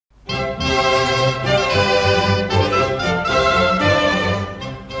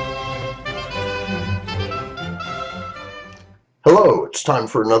It's time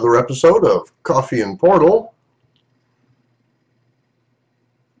for another episode of Coffee and Portal.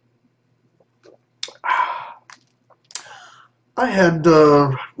 I had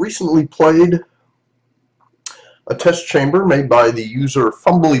recently played a test chamber made by the user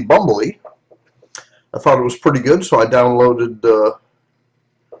Fumbly Bumbly. I thought it was pretty good, so I downloaded,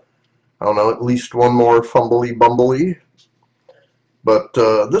 I don't know, at least one more Fumbly Bumbly. But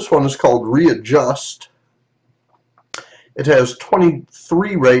this one is called Readjust. It has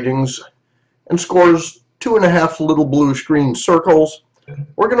 23 ratings and scores 2.5 little bluish green circles.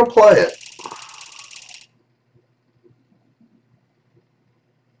 We're going to play it.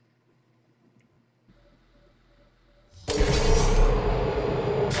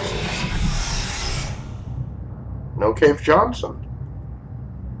 No Cave Johnson.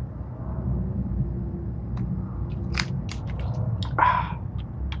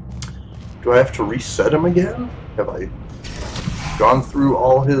 Do I have to reset him again? Have I gone through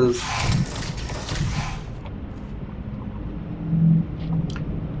all his...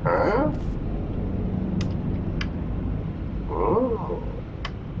 Huh? Oh.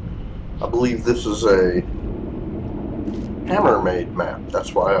 I believe this is a hammer-made map.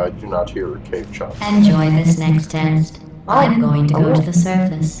 That's why I do not hear a Cave Johnson. Enjoy this next test. I'm going to go to the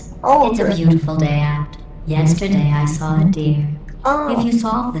surface. It's a beautiful day out. Yesterday I saw a deer. If you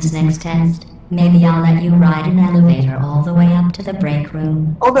solve this next test, maybe I'll let you ride an elevator all the way up to the break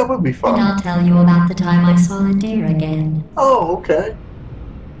room. Oh, that would be fun. And I'll tell you about the time I saw a deer again. Oh, okay.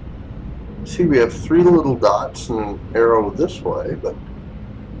 See, we have 3 little dots and an arrow this way, but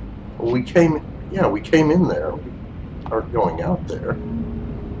we came in there. We aren't going out there.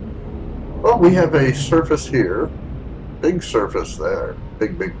 Well, we have a surface here. Big surface there.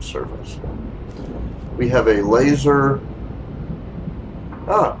 Big surface. We have a laser...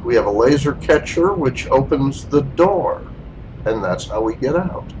 we have a laser catcher which opens the door. And that's how we get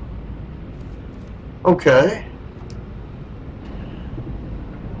out. Okay.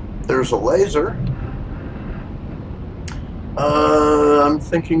 There's a laser. I'm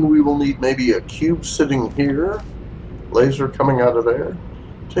thinking we will need maybe a cube sitting here. Laser coming out of there.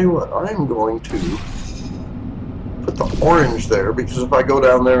 Tell you what, I'm going to put the orange there, because if I go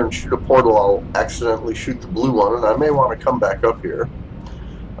down there and shoot a portal, I'll accidentally shoot the blue one, and I may want to come back up here.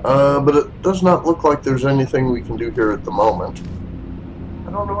 But it does not look like there's anything we can do here at the moment.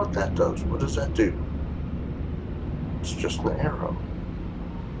 I don't know what that does. What does that do? It's just an arrow.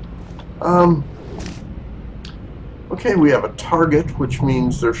 Okay, we have a target, which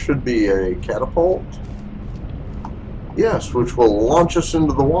means there should be a catapult. Yes, which will launch us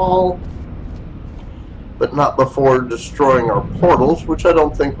into the wall, but not before destroying our portals, which I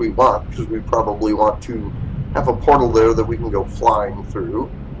don't think we want, because we probably want to have a portal there that we can go flying through.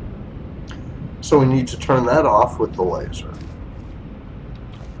 So we need to turn that off with the laser.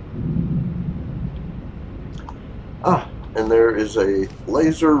 And there is a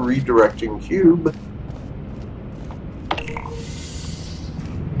laser redirecting cube,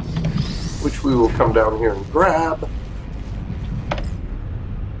 which we will come down here and grab.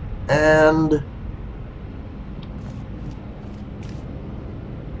 And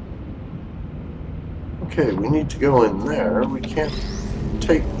okay, we need to go in there. We can't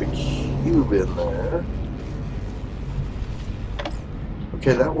take the cube in there.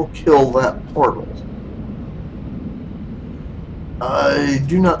 Okay, that will kill that portal. I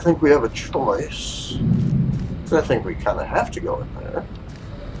do not think we have a choice, because I think we kind of have to go in there.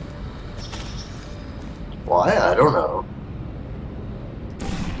 Why? I don't know.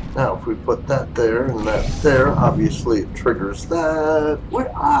 Now, if we put that there and that there, obviously it triggers that.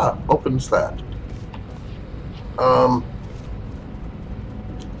 Opens that.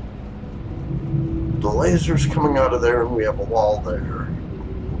 The laser's coming out of there, and we have a wall there.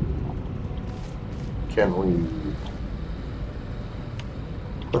 Can we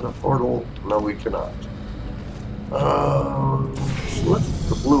put a portal? No, we cannot. So let's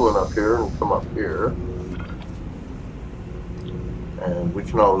put the blue one up here and come up here. And we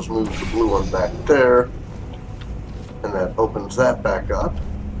can always move the blue one back there. And that opens that back up.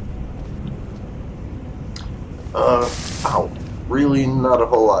 Really not a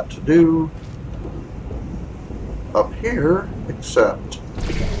whole lot to do up here, except...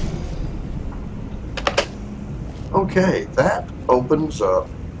 Okay, that opens up.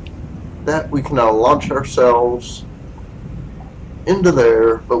 That we can now launch ourselves into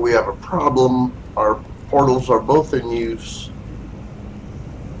there, but we have a problem. Our portals are both in use.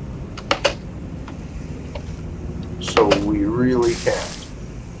 So we really can't.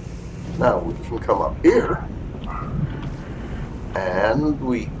 Now we can come up here. And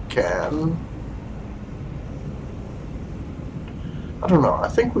we can I don't know. I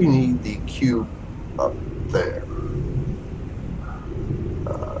think we need the cube up there.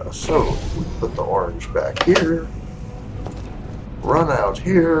 So we put the orange back here. Run out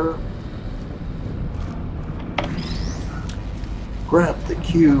here. Grab the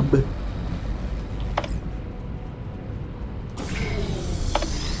cube.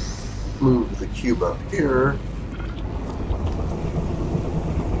 Move the cube up here.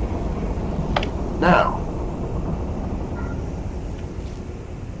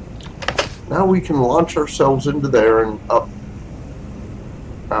 Now we can launch ourselves into there and up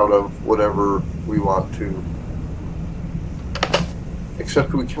out of whatever we want to.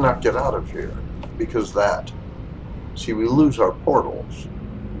 Except we cannot get out of here because that. See, we lose our portals.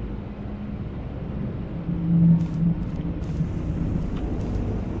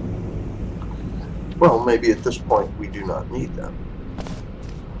 Well, maybe at this point we do not need them.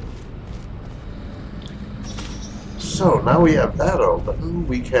 So now we have that open,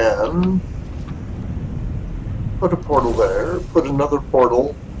 we can put a portal there, put another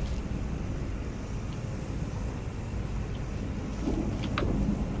portal.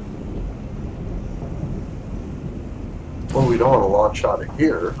 Well, we don't want to launch out of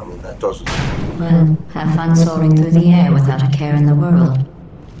here. I mean, that doesn't... Well, have fun soaring through the air without a care in the world.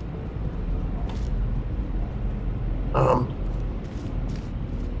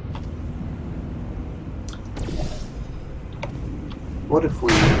 What if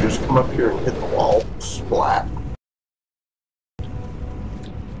we just come up here and hit the wall? Splat.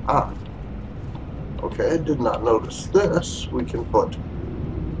 Ah. Okay, I did not notice this. We can put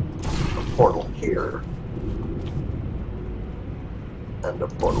a portal here. And a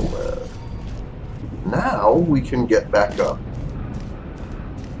portal there. Now we can get back up.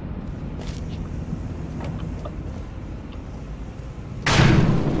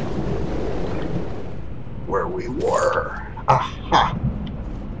 Where we were. Aha!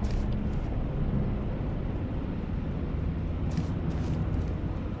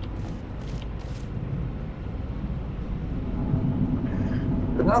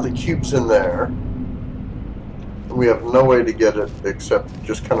 But now the cube's in there. And we have no way to get it except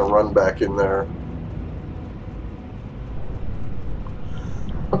just kind of run back in there.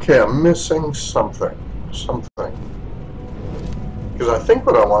 Okay, I'm missing something. Because I think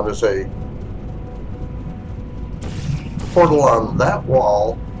what I want is a portal on that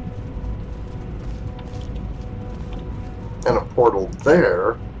wall and a portal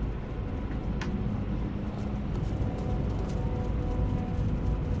there.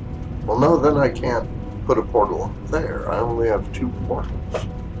 Well, no, then I can't put a portal up there. I only have 2 portals.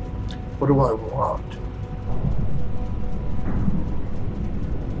 What do I want?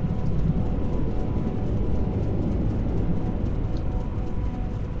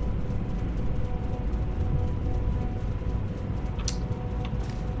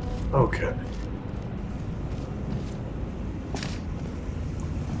 Okay.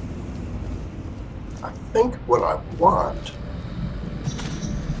 I think what I want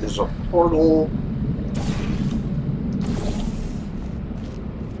is a portal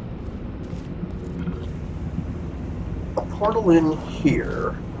in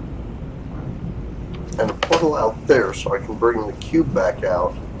here and a portal out there so I can bring the cube back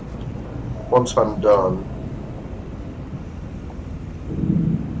out once I'm done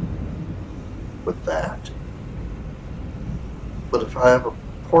with that. But if I have a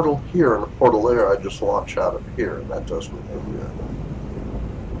portal here and a portal there, I just launch out of here, and that does me no good.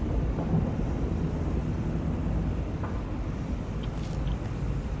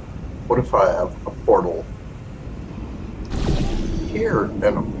 What if I have a portal here and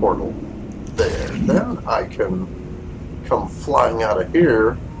a portal there? Then I can come flying out of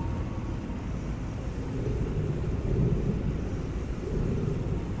here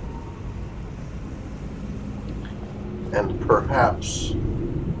and perhaps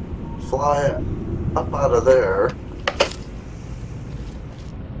fly up out of there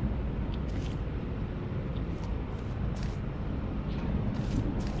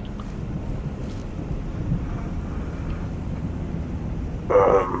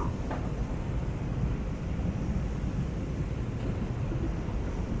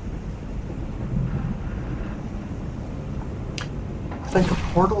I think a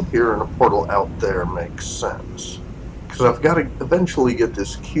portal here and a portal out there makes sense. Because I've got to eventually get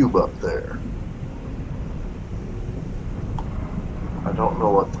this cube up there. I don't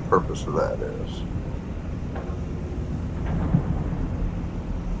know what the purpose of that is.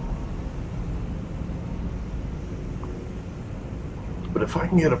 But if I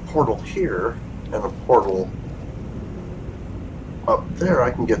can get a portal here and a portal up there,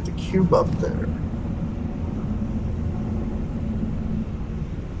 I can get the cube up there.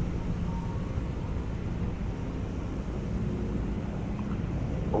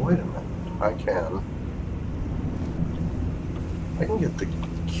 Oh, wait a minute. I can get the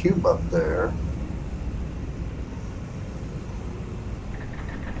cube up there.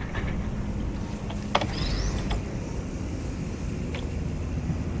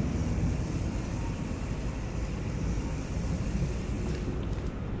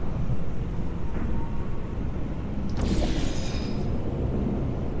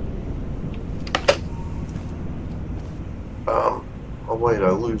 Oh wait, I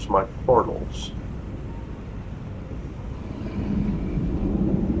lose my portals.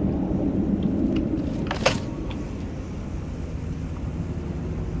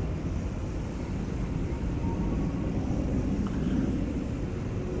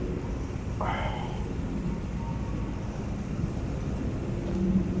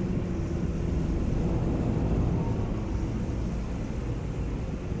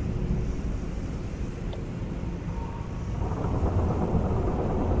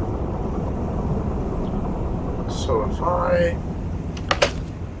 So if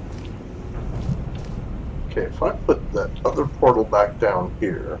I put that other portal back down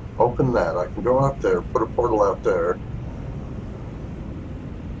here, open that, I can go out there, put a portal out there,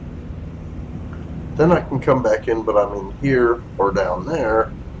 then I can come back in, but I'm in here or down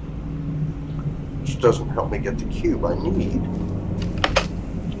there, which doesn't help me get the cube I need.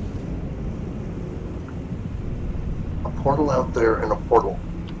 A portal out there and a portal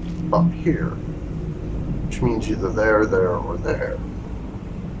up here, which means either there, or there.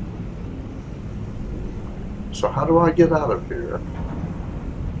 So how do I get out of here?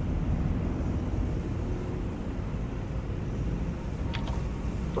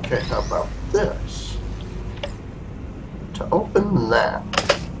 Okay, how about this? To open that,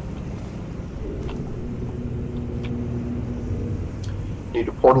 need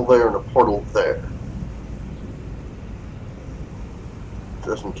a portal there and a portal there.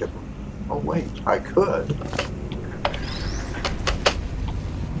 Doesn't get... Oh wait, I could.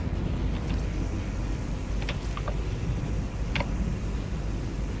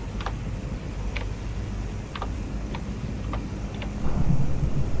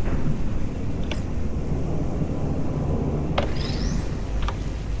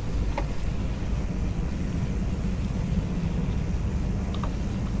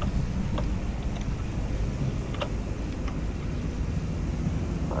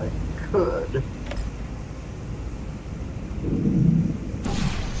 Could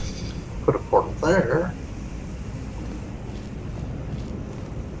put a portal there,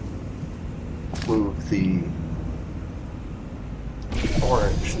 move the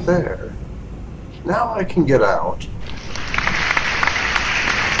orange there. Now I can get out.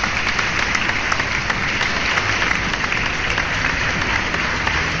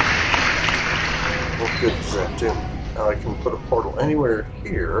 What good does that do? Now I can put a portal anywhere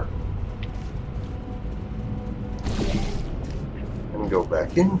here. Go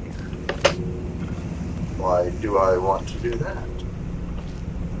back in here. Why do I want to do that?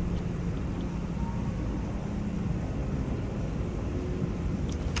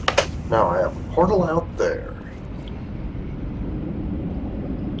 Now I have a portal out there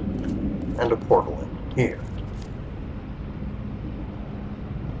and a portal in here.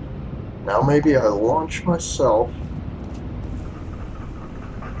 Now maybe I launch myself .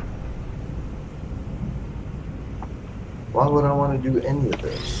 Why would I want to do any of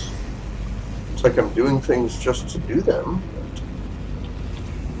this? It's like I'm doing things just to do them.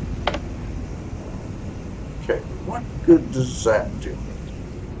 Okay, what good does that do me?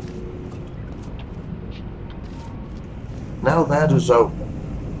 Now that is open.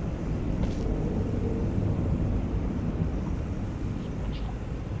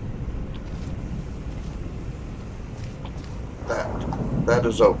 That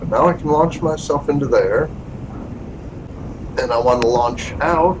is open. Now I can launch myself into there. And I want to launch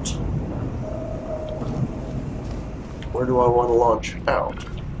out. Where do I want to launch out?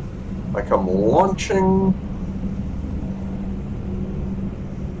 Like I'm launching.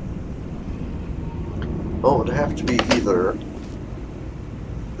 Oh, it'd have to be either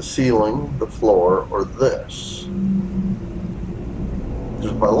the ceiling, the floor, or this.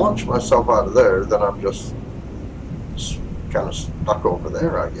 Because if I launch myself out of there, then I'm just kind of stuck over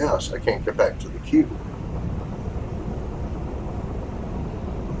there, I guess. I can't get back to the cube.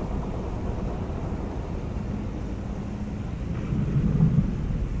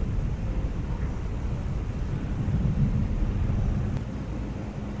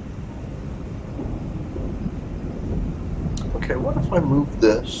 Okay, what if I move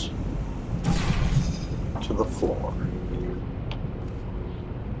this to the floor?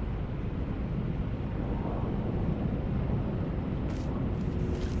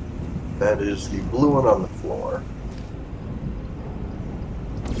 That is the blue one on the floor.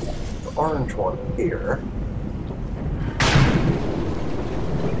 The orange one here.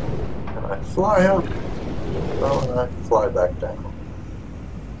 And I fly up. Oh, and I fly back down.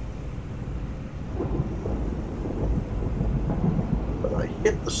 But I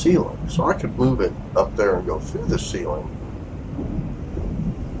hit the ceiling, so I could move it up there and go through the ceiling.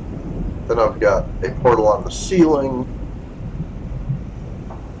 Then I've got a portal on the ceiling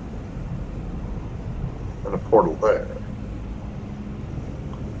and a portal there.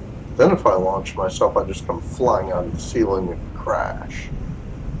 Then if I launch myself, I just come flying out of the ceiling and crash.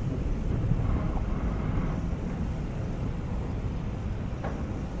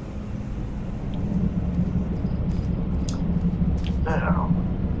 Now,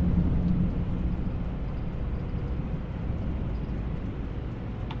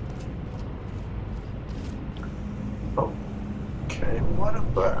 okay, what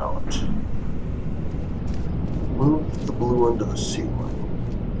about move the blue into the ceiling?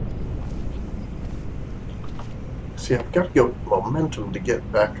 See, I've got to go momentum to get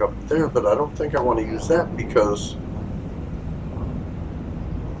back up there, but I don't think I want to use that because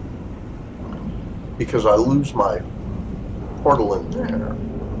I lose my portal in there.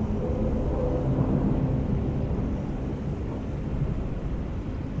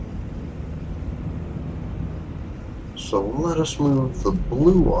 So let us move the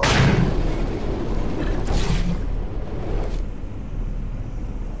blue one.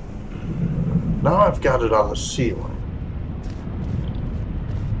 Now I've got it on the ceiling.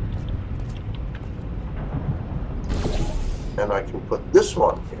 And I can put this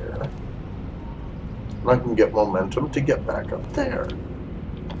one here. And I can get momentum to get back up there.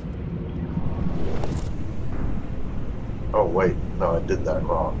 Oh wait, no, I did that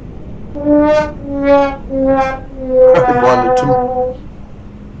wrong.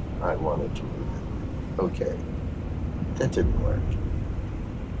 I wanted to move it. Okay. That didn't work.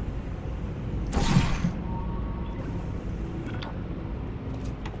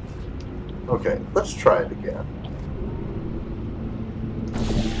 Okay, let's try it again.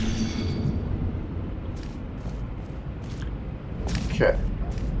 Okay.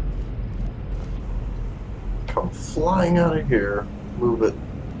 Come flying out of here, move it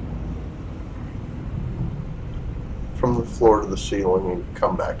from the floor to the ceiling and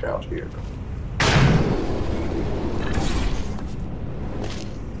come back out here.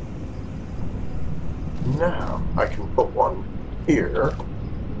 Now I can put one here.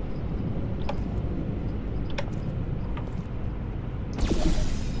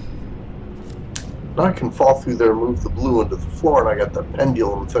 Now I can fall through there, move the blue into the floor, and I got the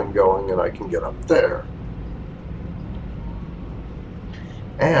pendulum thing going, and I can get up there.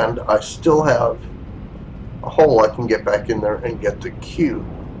 And I still have a hole I can get back in there and get the cube.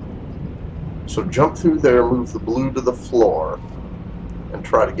 So jump through there, move the blue to the floor, and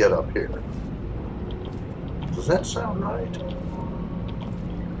try to get up here. Does that sound right?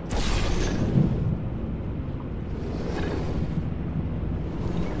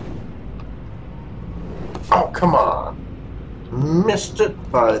 Oh, come on. Missed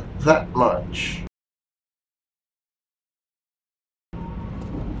it by that much.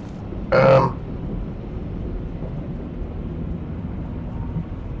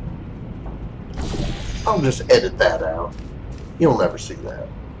 I'll just edit that out. You'll never see that.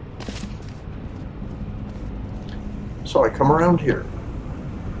 So I come around here.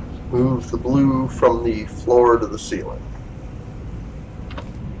 Move the blue from the floor to the ceiling.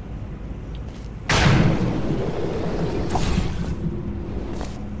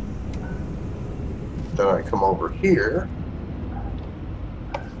 Then I come over here.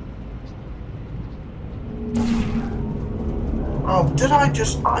 Oh, did I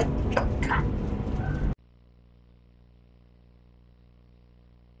just...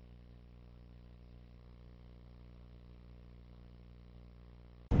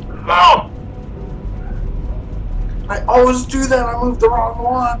 No! I always do that. I moved the wrong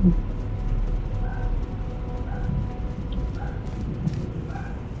one.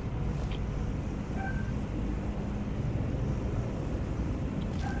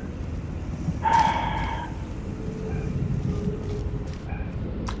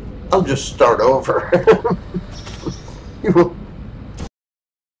 I'll just start over.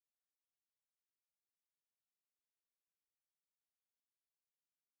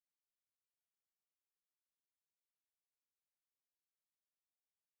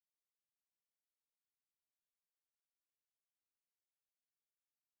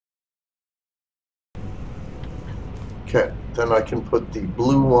 Okay, then I can put the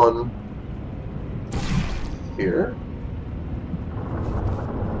blue one here.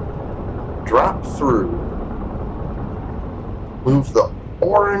 drop through, move the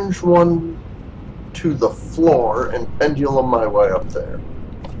orange one to the floor, and pendulum my way up there.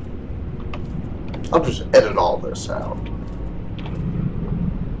 I'll just edit all this out.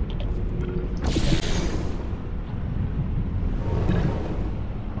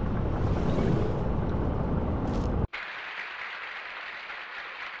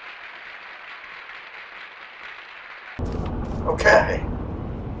 Okay.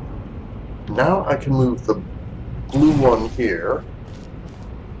 Now I can move the blue one here.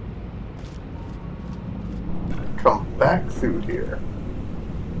 Come back through here.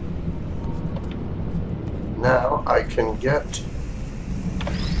 Now I can get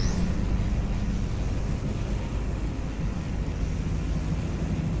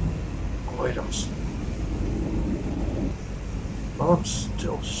wait, I'm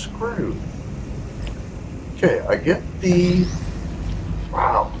still screwed. Okay, I get the...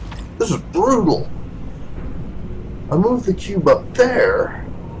 Wow, this is brutal. I move the cube up there,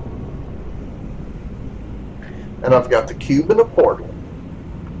 and I've got the cube in a portal.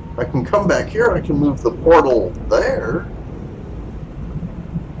 I can come back here, I can move the portal there,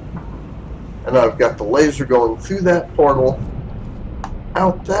 and I've got the laser going through that portal,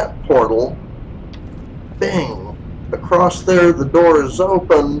 out that portal, bing, across there the door is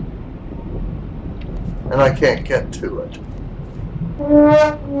open, and I can't get to it.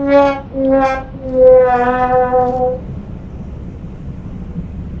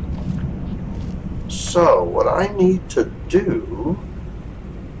 So, what I need to do...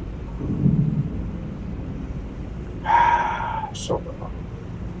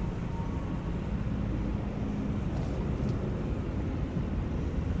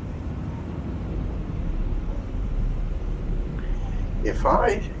 if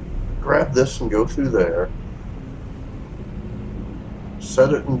I grab this and go through there,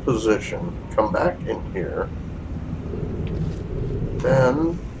 set it in position, come back in here,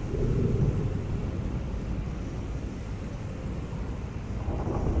 then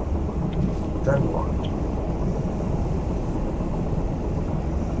what?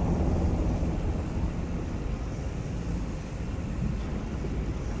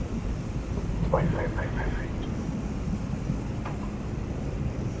 Wait.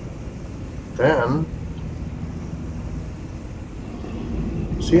 Then,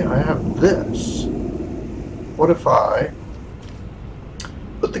 see, I have this. What if I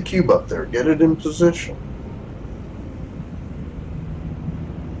put the cube up there, get it in position,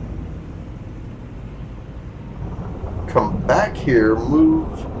 come back here,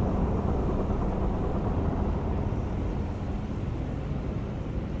 move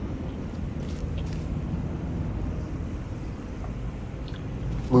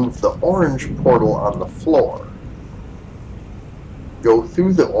the orange portal on the floor, go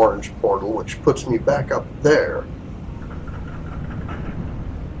through the orange portal, which puts me back up there,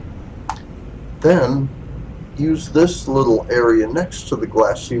 then use this little area next to the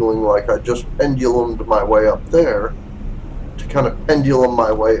glass ceiling like I just pendulumed my way up there to kind of pendulum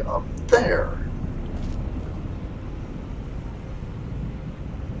my way up there.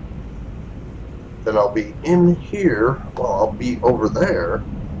 Then I'll be in here, well, I'll be over there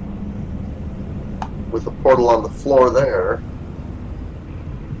with the portal on the floor there,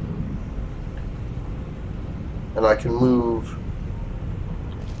 and I can move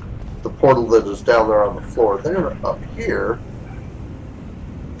the portal that is down there on the floor there up here.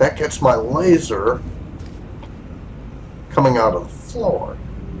 That gets my laser coming out of the floor.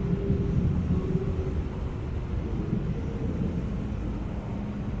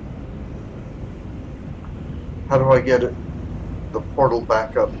 How do I get it, the portal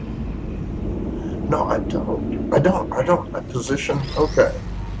back up? No, I don't. I position, okay.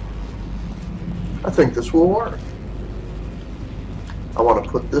 I think this will work. I want to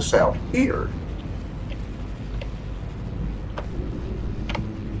put this out here.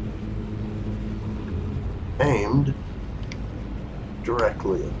 Aimed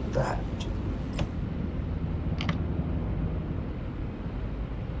directly at that.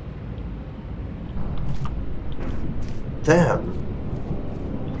 Then,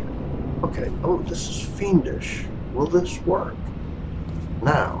 okay, oh, this is fiendish. Will this work?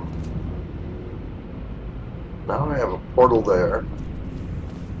 Now I have a portal there,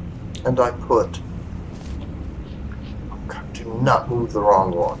 and I put, oh God, do not move the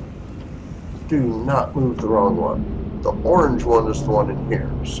wrong one. Do not move the wrong one. The orange one is the one in here,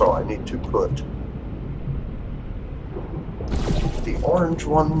 so I need to put the orange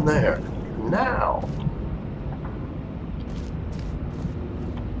one there. Now,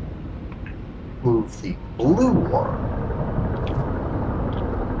 move the blue one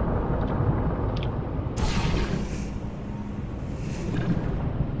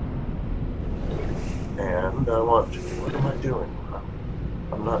I want to? What am I doing?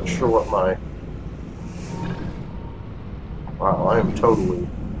 I'm not sure what my... Wow, I am totally...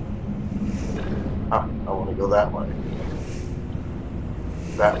 Ah, I want to go that way.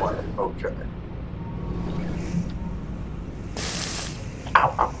 That way, okay.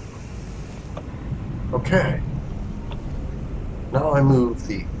 Ow, ow. Okay. Now I move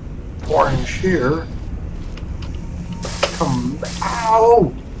the orange here. Come back.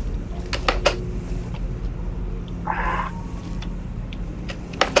 Ow! Ah.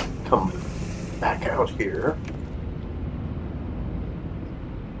 Come back out here.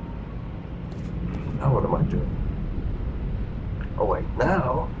 Now what am I doing? Oh wait,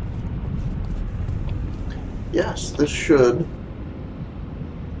 now... Yes, this should...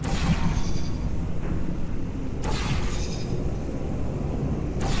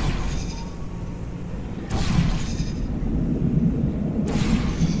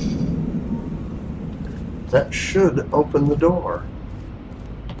 That should open the door.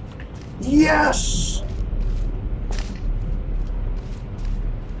 Yes!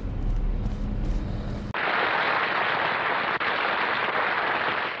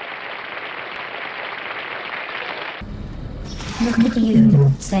 Look at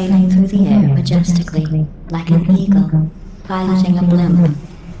you, sailing through the air majestically, like an eagle, piloting a blimp.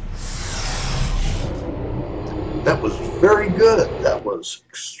 That was very good. That was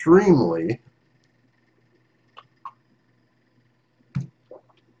extremely...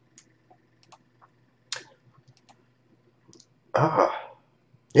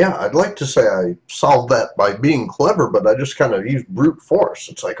 Yeah, I'd like to say I solved that by being clever, but I just kind of used brute force.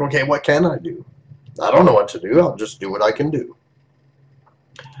 It's like, okay, what can I do? I don't know what to do. I'll just do what I can do.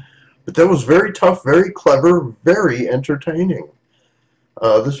 But that was very tough, very clever, very entertaining.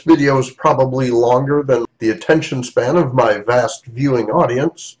 This video is probably longer than the attention span of my vast viewing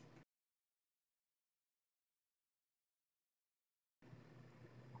audience.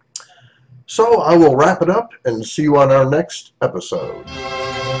 So I will wrap it up and see you on our next episode.